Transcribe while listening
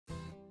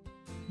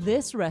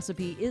This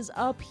recipe is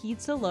a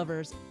pizza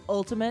lover's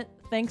ultimate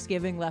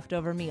Thanksgiving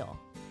leftover meal.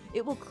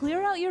 It will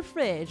clear out your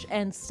fridge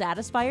and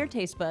satisfy your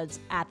taste buds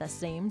at the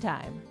same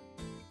time.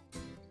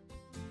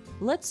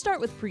 Let's start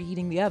with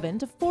preheating the oven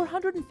to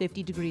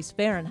 450 degrees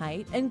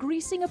Fahrenheit and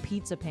greasing a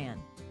pizza pan.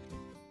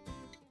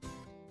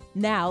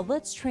 Now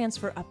let's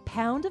transfer a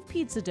pound of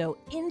pizza dough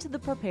into the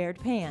prepared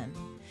pan.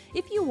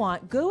 If you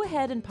want, go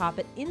ahead and pop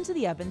it into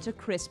the oven to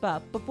crisp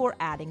up before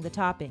adding the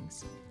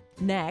toppings.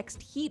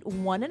 Next, heat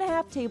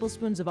 1½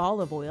 tablespoons of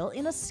olive oil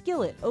in a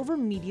skillet over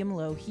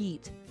medium-low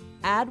heat.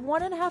 Add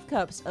 1½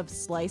 cups of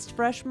sliced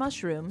fresh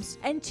mushrooms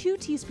and 2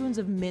 teaspoons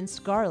of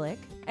minced garlic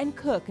and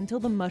cook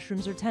until the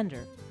mushrooms are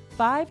tender,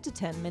 5 to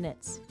 10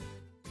 minutes.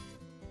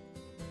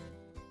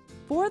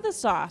 For the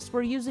sauce,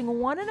 we're using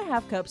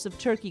 1½ cups of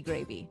turkey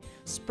gravy,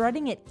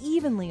 spreading it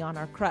evenly on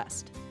our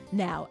crust.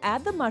 Now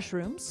add the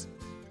mushrooms,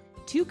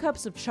 2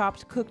 cups of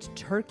chopped cooked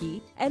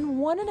turkey, and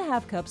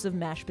 1½ cups of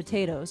mashed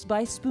potatoes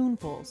by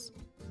spoonfuls.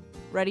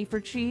 Ready for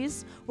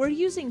cheese? We're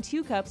using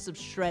 2 cups of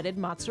shredded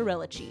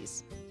mozzarella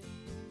cheese.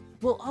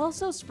 We'll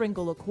also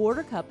sprinkle a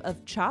 1/4 cup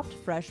of chopped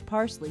fresh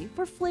parsley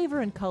for flavor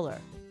and color.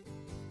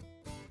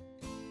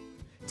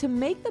 To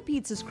make the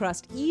pizza's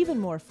crust even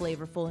more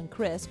flavorful and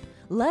crisp,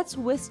 let's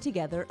whisk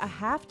together a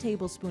 1/2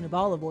 tablespoon of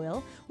olive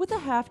oil with a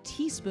 1/2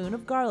 teaspoon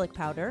of garlic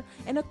powder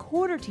and a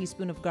 1/4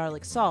 teaspoon of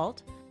garlic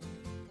salt,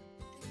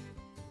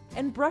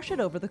 and brush it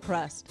over the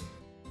crust.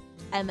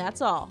 And that's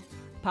all.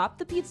 Pop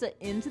the pizza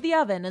into the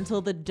oven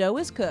until the dough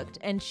is cooked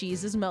and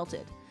cheese is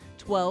melted,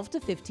 12 to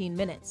 15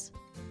 minutes.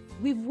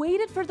 We've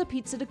waited for the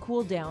pizza to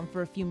cool down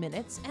for a few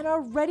minutes and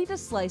are ready to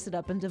slice it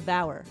up and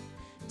devour.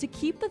 To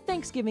keep the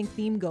Thanksgiving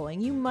theme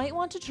going, you might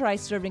want to try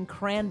serving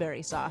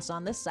cranberry sauce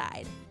on the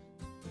side.